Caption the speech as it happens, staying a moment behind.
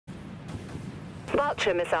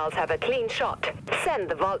Vulture missiles have a clean shot. Send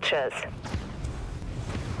the vultures.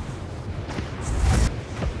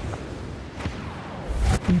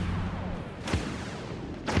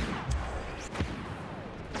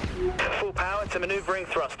 Full power to maneuvering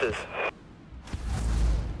thrusters.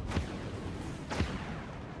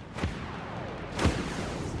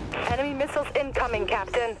 Enemy missiles incoming,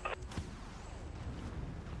 Captain.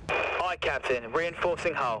 Aye, Captain.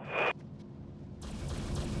 Reinforcing hull.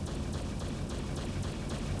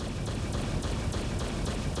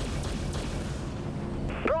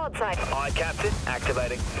 Broadside. Aye, Captain.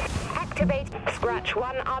 Activating. Activate. Scratch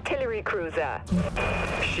 1 artillery cruiser.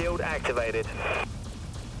 Shield activated.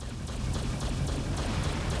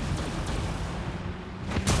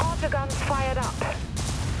 Autoguns fired up.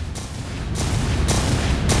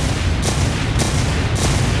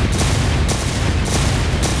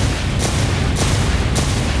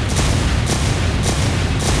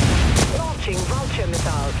 Launching vulture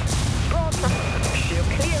missiles. Broadside. Shield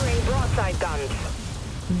clearing broadside guns.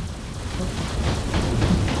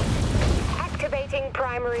 Activating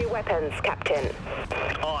primary weapons, Captain.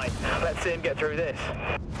 Aye. Let's see him get through this.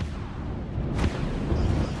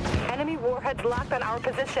 Enemy warheads locked on our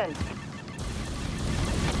position.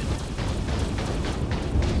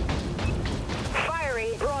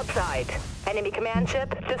 Firing broadside. Enemy command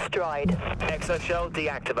ship destroyed. Exoshell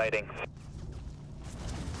deactivating.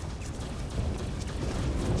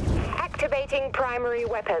 Activating primary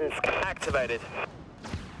weapons. Activated.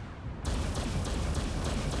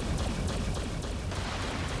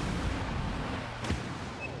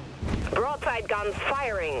 Broadside guns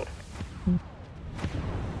firing.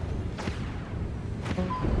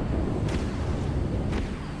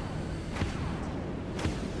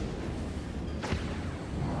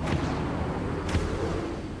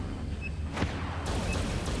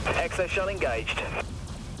 Exoshell engaged.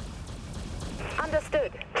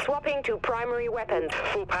 Understood. Swapping to primary weapons.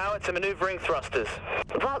 Full power to maneuvering thrusters.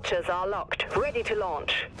 Vultures are locked. Ready to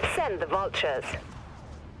launch. Send the vultures.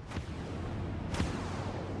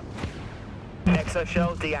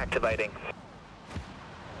 Exoshell deactivating.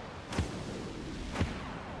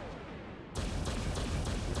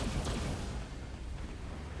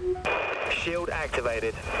 Shield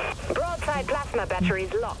activated. Broadside plasma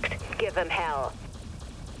batteries locked. Give them hell.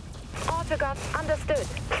 Autogun understood.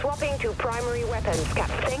 Swapping to primary weapons, Cap.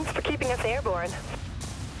 Thanks for keeping us airborne.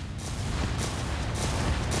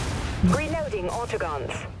 Reloading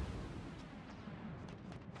autoguns.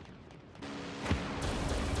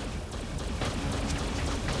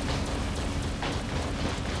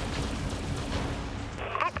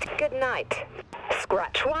 Good night.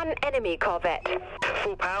 Scratch 1 enemy corvette.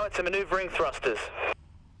 Full power to maneuvering thrusters.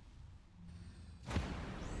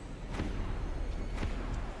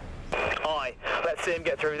 Aye. Let's see him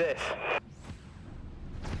get through this.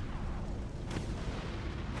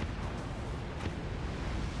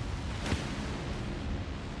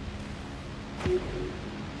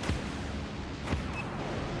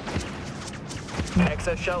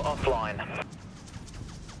 Exoshell offline.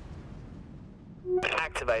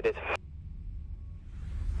 Activated.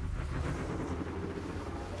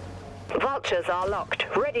 Vultures are locked.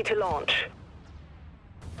 Ready to launch.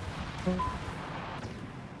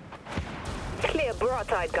 Clear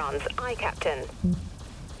broadside guns. Aye, Captain.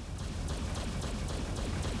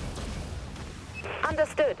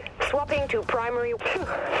 Understood. Swapping to primary...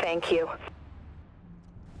 Thank you.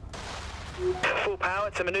 Full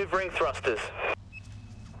power to maneuvering thrusters.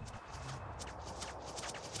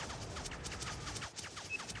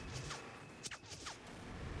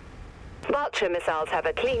 Vulture missiles have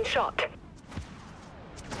a clean shot.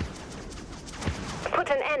 Put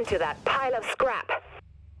an end to that pile of scrap.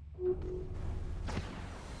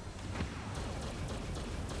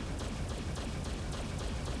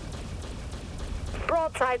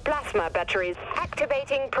 Broadside plasma batteries.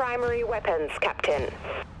 Activating primary weapons, Captain.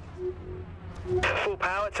 Full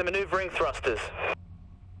power to maneuvering thrusters.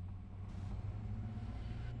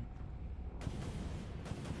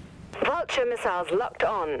 Vulture missiles locked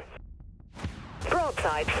on.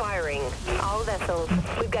 Broadside firing. All vessels.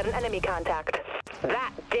 We've got an enemy contact.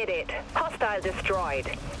 That did it. Hostile destroyed.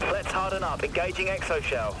 Let's harden up. Engaging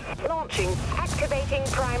exoshell. Launching. Activating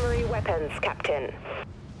primary weapons, Captain.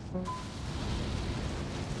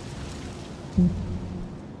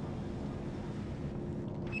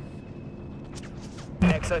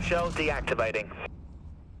 Exoshell deactivating.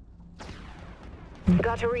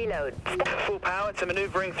 Got to reload. Full power to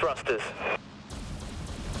maneuvering thrusters.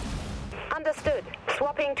 Understood.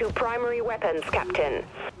 Swapping to primary weapons, Captain.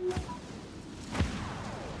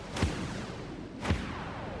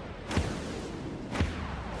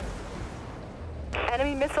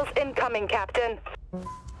 Enemy missiles incoming, Captain.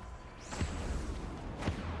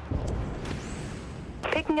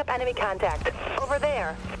 Picking up enemy contact. Over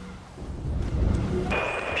there.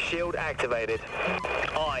 Shield activated.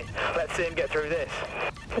 Aye, let's see him get through this.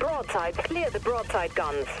 Broadside, clear the broadside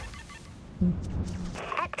guns.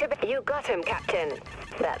 Activate. You got him, Captain.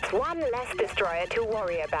 That's one less destroyer to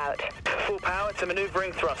worry about. Full power to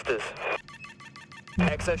maneuvering thrusters.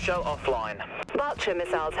 Exoshell offline. Vulture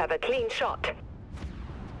missiles have a clean shot.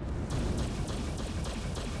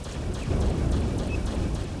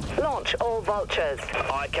 Launch all vultures.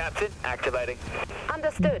 Aye, Captain. Activating.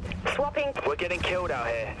 Understood. Swapping. We're getting killed out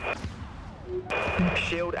here.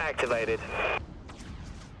 Shield activated.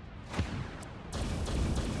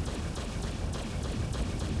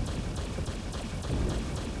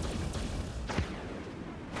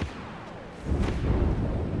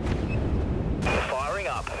 Firing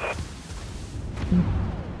up.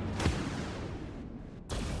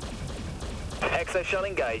 Exoshell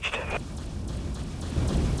engaged.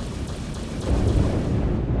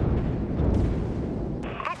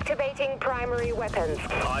 Activating primary weapons.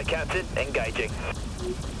 Aye, Captain. Engaging.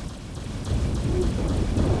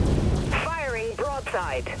 Firing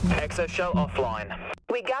broadside. Exoshell offline.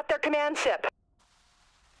 We got their command ship.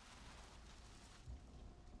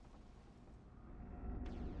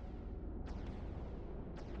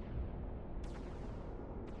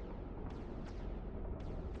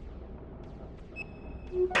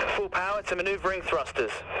 Full power to maneuvering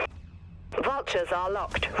thrusters. Vultures are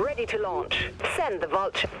locked, ready to launch. Send the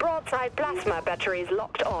vulture. Broadside plasma batteries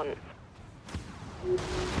locked on.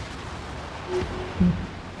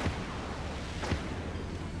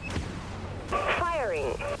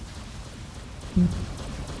 Firing.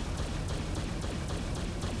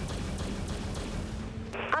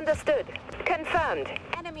 Understood. Confirmed.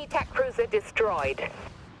 Enemy attack cruiser destroyed.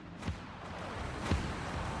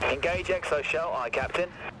 Engage Exoshell. Aye, Captain.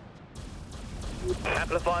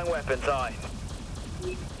 Amplifying weapons. Aye.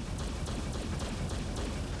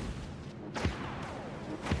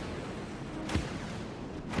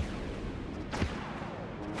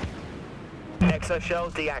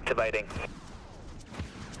 Exoshell deactivating.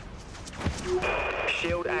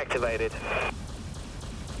 Shield activated.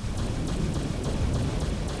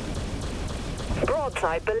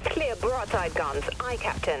 Broadside, but clear broadside guns. Aye,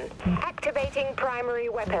 Captain. Activating primary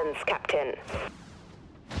weapons, Captain.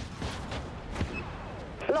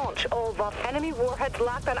 Launch all enemy warheads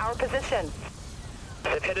locked on our position.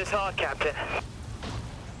 They've hit us hard, Captain.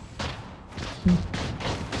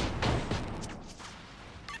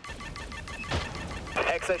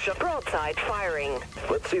 Exoshell. Broadside firing.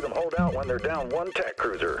 Let's see them hold out when they're down one tech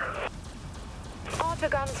cruiser.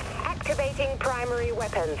 Autoguns activating primary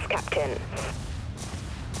weapons, Captain.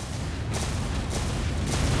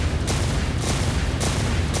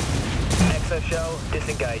 Exoshell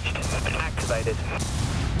disengaged. Activated.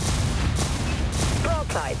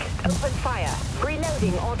 Broadside, open fire.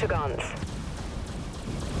 Reloading autoguns.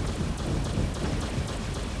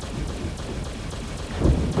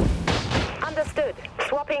 Understood.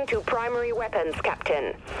 Swapping to primary weapons,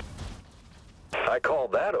 Captain. I call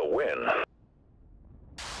that a win.